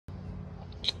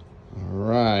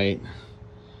right,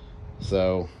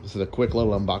 so this is a quick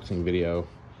little unboxing video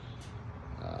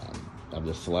of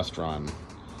the Celestron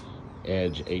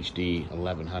EdgeHD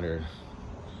 1100.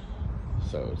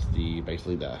 So it's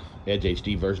basically the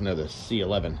EdgeHD version of the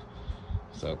C11.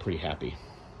 So pretty happy.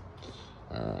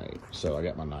 All right, so I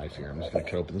got my knife here. I'm just gonna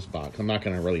cut open this box. I'm not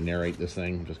gonna really narrate this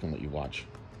thing. I'm just gonna let you watch.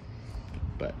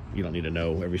 But you don't need to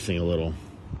know every single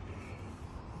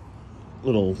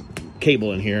little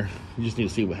cable in here. You just need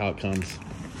to see how it comes.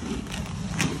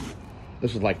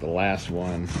 This is like the last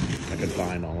one I could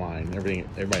find online.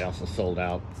 Everybody else is sold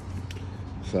out.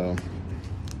 So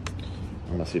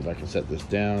I'm gonna see if I can set this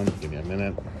down. Give me a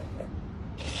minute.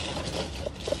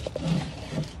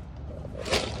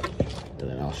 And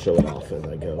then I'll show it off as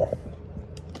I go.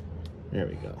 There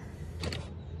we go.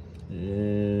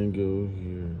 And go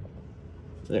here.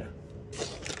 There.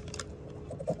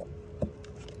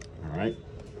 All right.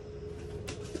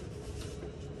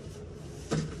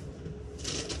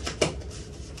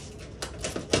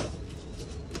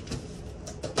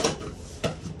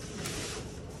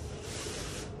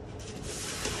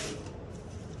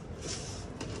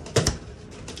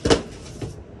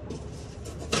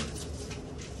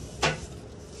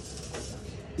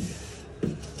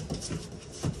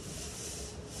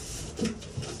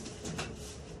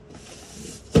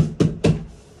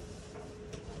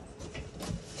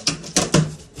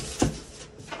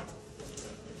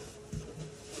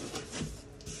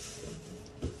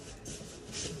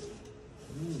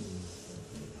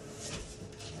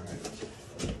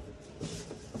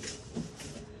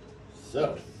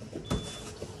 So,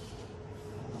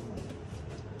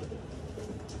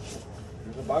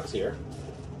 there's a box here.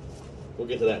 We'll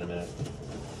get to that in a minute.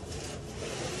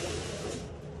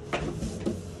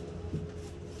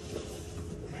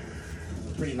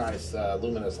 Pretty nice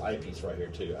luminous eyepiece right here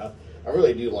too. I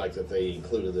really do like that they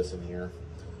included this in here.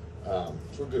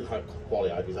 It's a good high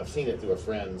quality eyepiece. I've seen it through a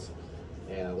friend's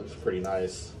and it looks pretty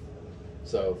nice.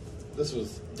 So this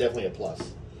was definitely a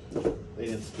plus. They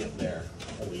didn't skip there,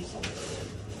 at least.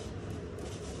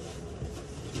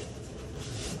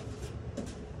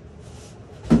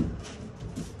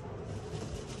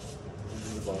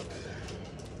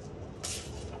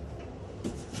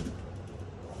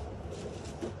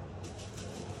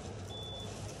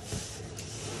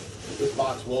 This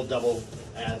box will double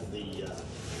as the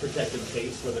protective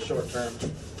case for the short term.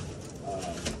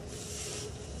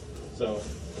 So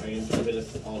I am keeping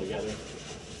this all together.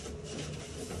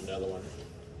 Another one.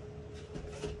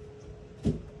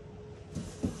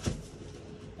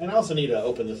 And I also need to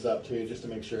open this up too, just to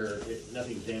make sure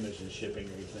nothing's damaged in shipping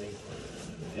or anything.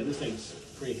 And this thing's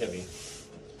pretty heavy.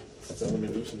 So let me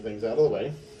move some things out of the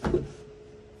way.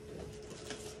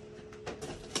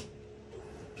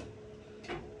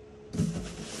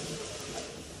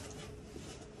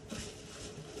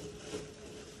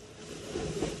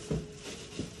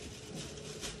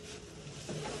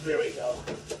 There we go.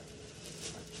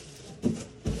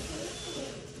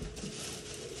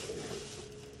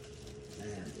 There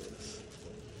it is.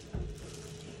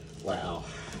 Wow.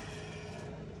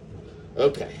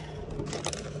 Okay.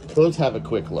 So let's have a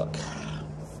quick look.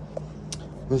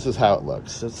 This is how it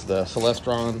looks. It's the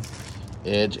Celestron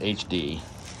EdgeHD.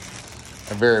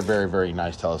 A very, very, very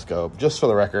nice telescope. Just for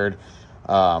the record,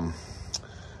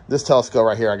 this telescope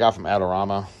right here I got from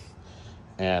Adorama.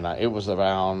 And it was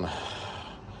around,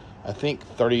 I think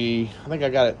I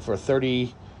got it for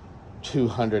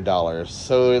 $3,200.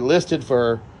 So it listed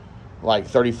for like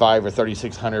 $3,500 or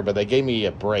 $3,600, but they gave me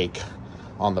a break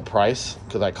on the price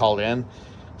because I called in.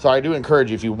 So I do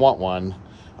encourage you, if you want one,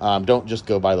 don't just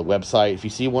go by the website. If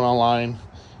you see one online,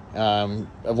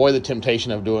 avoid the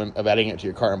temptation of adding it to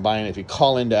your cart and buying it. If you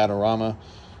call into Adorama,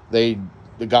 the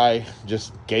guy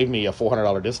just gave me a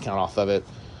 $400 discount off of it,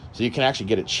 so you can actually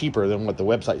get it cheaper than what the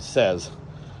website says.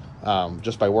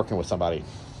 Just by working with somebody.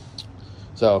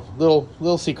 So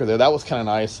little secret there. That was kind of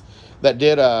nice. That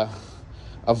did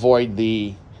avoid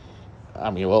the,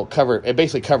 it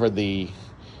basically covered the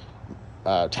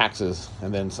taxes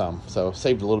and then some. So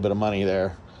saved a little bit of money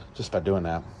there just by doing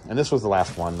that. And this was the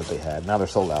last one that they had. Now they're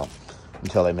sold out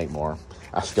until they make more.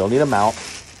 I still need a mount.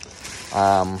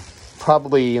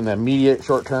 Probably in the immediate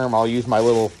short term, I'll use my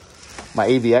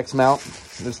AVX mount.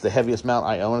 This is the heaviest mount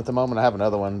I own at the moment. I have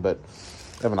another one, but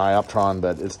I have an Ioptron,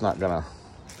 but it's not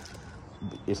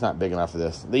big enough for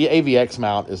this. The AVX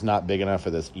mount is not big enough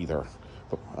for this either,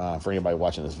 for anybody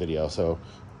watching this video. So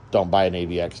don't buy an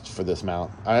AVX for this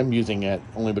mount. I'm using it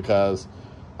only because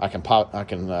I can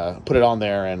put it on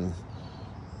there and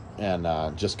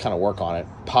just kind of work on it.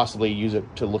 Possibly use it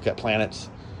to look at planets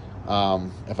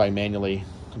if I manually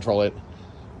control it.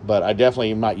 But I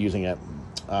definitely am not using it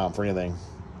for anything.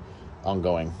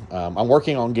 ongoing. I'm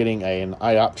working on getting an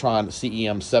Dioptron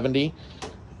CM70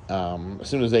 as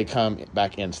soon as they come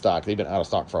back in stock. They've been out of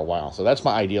stock for a while, so that's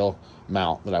my ideal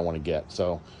mount that I want to get.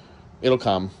 So it'll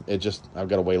come. I've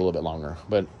got to wait a little bit longer.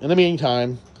 But in the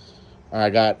meantime, I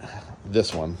got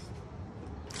this one.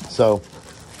 So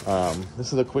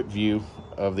this is a quick view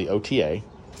of the OTA.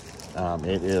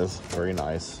 It is very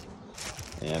nice.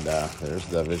 And there's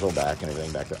the visual back and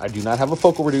everything back there. I do not have a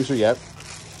focal reducer yet.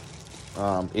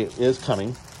 It is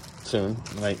coming soon.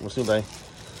 As soon as I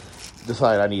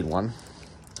decide I need one.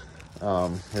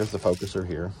 Here's the focuser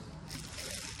here.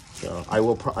 So I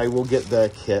will get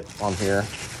the kit on here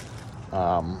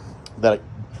that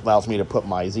allows me to put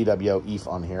my ZWO EF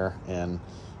on here and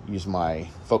use my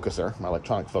focuser, my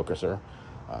electronic focuser.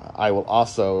 I will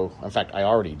also, in fact, I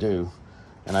already do,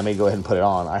 and I may go ahead and put it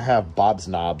on. I have Bob's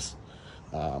knobs.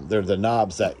 They're the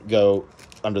knobs that go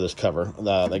under this cover.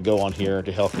 They go on here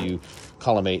to help you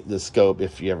collimate the scope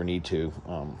if you ever need to.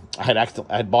 I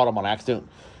had bought them on accident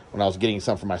when I was getting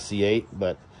some for my C8,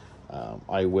 but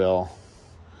I will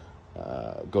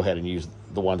go ahead and use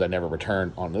the ones I never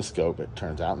returned on this scope, it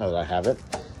turns out, now that I have it.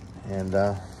 And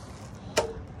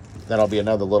that'll be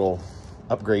another little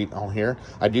upgrade on here.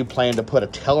 I do plan to put a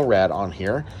tail rad on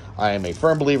here. I am a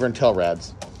firm believer in tail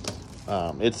rads.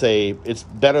 It's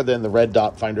better than the red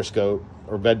dot finder scope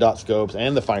or red dot scopes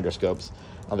and the finder scopes.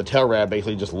 On the tail rad,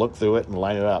 basically just look through it and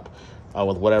line it up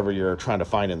with whatever you're trying to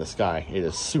find in the sky. It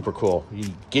is super cool. You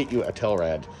get you a tail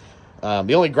rad.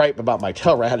 The only gripe about my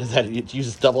tail rad is that it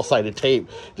uses double-sided tape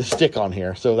to stick on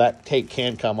here, so that tape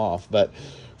can come off. But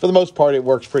for the most part, it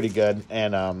works pretty good.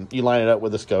 And you line it up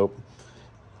with the scope,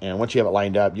 and once you have it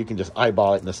lined up, you can just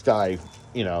eyeball it in the sky,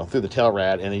 you know, through the tail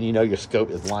rad, and then you know your scope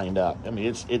is lined up. I mean,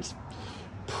 it's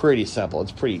pretty simple.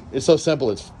 It's so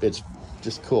simple. It's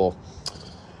just cool.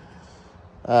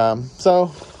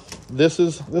 So this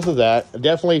is that.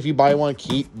 Definitely, if you buy one,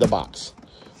 keep the box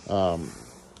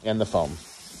and the foam.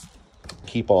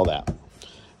 Keep all that.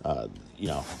 You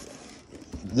know,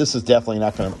 this is definitely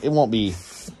not going to, it won't be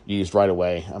used right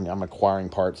away. I mean, I'm acquiring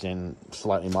parts and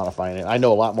slightly modifying it. I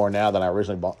know a lot more now than I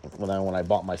originally bought when I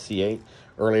bought my C8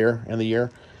 earlier in the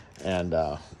year. And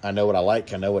I know what I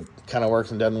like. I know what kind of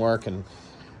works and doesn't work. And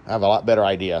I have a lot better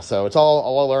idea. So it's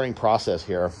all a learning process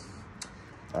here.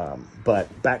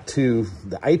 But back to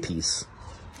the eyepiece.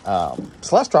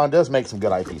 Celestron does make some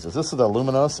good eyepieces. This is the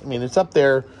Luminous. I mean, it's up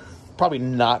there. Probably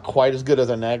not quite as good as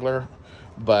a Nagler,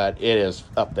 but it is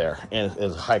up there, and it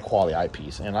is a high quality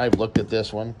eyepiece. And I've looked at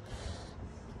this one,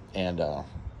 and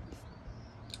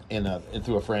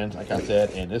through a friend, like I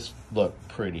said, and this looked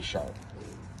pretty sharp.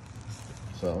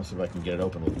 So let's see if I can get it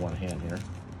open with one hand here.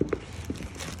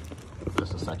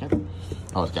 Just a second.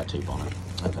 Oh, it's got tape on it.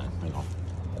 Okay, hang on.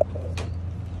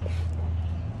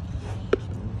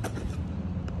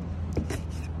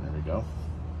 There we go.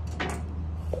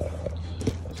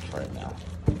 Right now,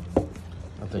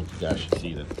 I think you guys should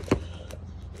see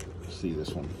this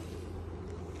one.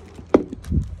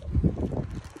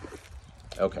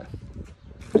 Okay,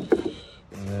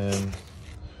 and then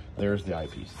there's the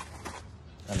eyepiece.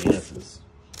 I mean, this is,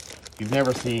 if you've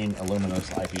never seen a luminous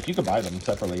eyepiece, you can buy them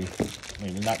separately. I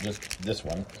mean, not just this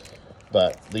one,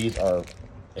 but these are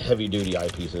heavy-duty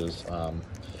eyepieces.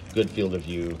 Good field of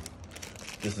view.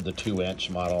 This is the 2-inch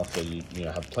model, so you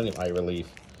have plenty of eye relief.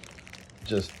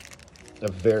 Just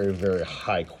a very, very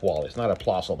high quality. It's not a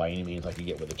Plossel by any means like you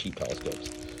get with the cheap telescopes.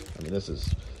 I mean,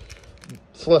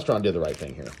 Celestron did the right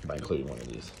thing here by including one of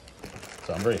these.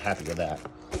 So I'm very happy with that.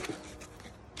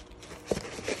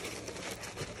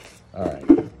 All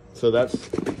right, so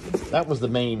that was the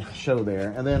main show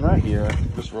there. And then right here,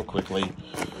 just real quickly,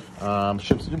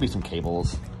 should be some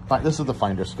cables. This is the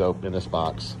finder scope in this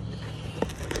box.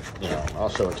 You know, I'll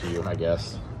show it to you, I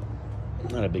guess.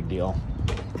 Not a big deal,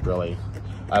 really.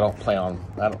 I don't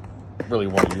really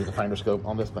want to use the finder scope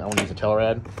on this, but I want to use a tail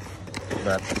rad.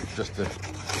 But just to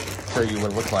show you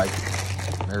what it looks like,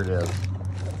 there it is.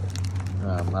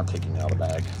 I'm taking it out of the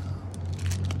bag.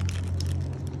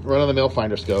 Run-of-the-mill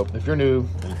finder scope. If you're new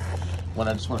and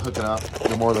just want to hook it up,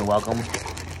 you're more than welcome.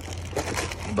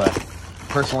 But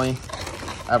personally,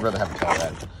 I'd rather have a tail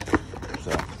rad.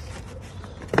 So,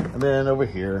 and then over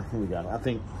here, we got, I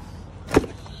think.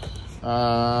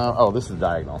 Oh, this is the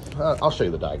diagonal. I'll show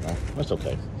you the diagonal. That's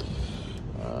okay.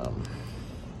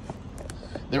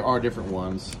 There are different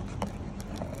ones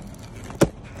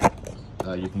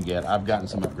you can get. I've gotten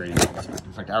some upgraded ones.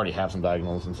 In fact, I already have some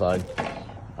diagonals inside.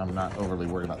 I'm not overly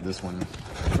worried about this one,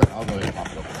 but I'll go ahead and pop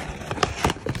it open.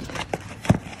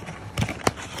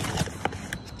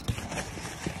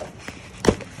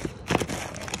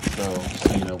 So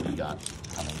you know what you got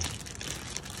coming.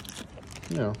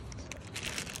 You know,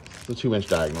 the 2-inch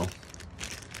diagonal.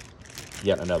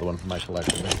 Yet another one from my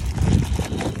collection.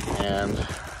 And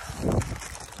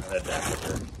an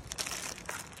adapter.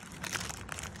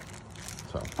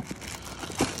 So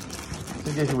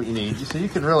it gives you what you need. So you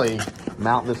can really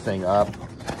mount this thing up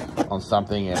on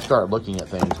something and start looking at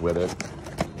things with it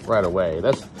right away.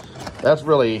 That's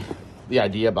really the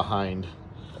idea behind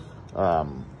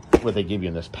what they give you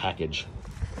in this package,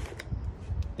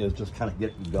 is just kind of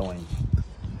get you going.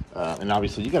 And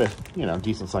obviously you got a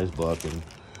decent sized book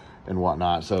and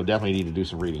whatnot, so definitely need to do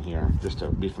some reading here just to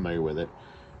be familiar with it.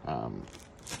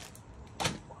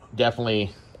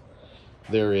 Definitely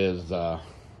there is a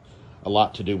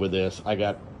lot to do with this. I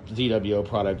got ZWO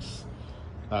products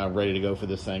ready to go for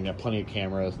this thing. Got plenty of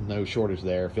cameras, no shortage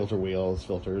there. Filter wheels,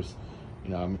 filters.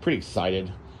 I'm pretty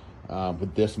excited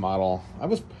with this model.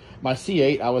 My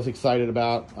C8 I was excited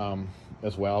about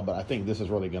as well, but I think this is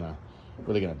really gonna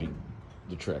be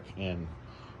the trick. And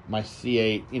my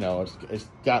C8, it's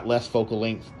got less focal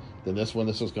length than this one.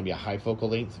 This one's gonna be a high focal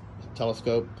length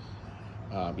telescope,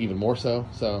 even more so.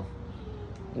 So,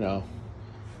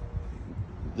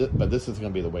 but this is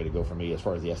going to be the way to go for me as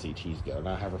far as the SETs go. And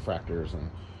I have refractors, and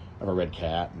I have a Red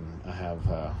Cat, and I have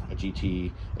a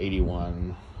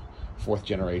GT81 4th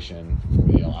generation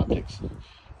for optics.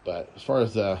 But as far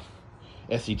as the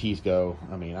SETs go,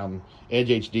 I mean,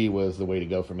 EdgeHD was the way to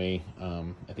go for me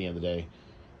at the end of the day.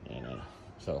 And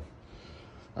so,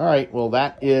 all right, well,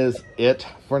 that is it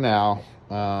for now.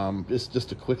 It's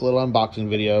just a quick little unboxing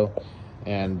video,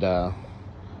 and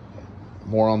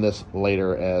more on this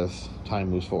later as time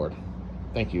moves forward.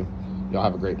 Thank you. Y'all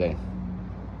have a great day.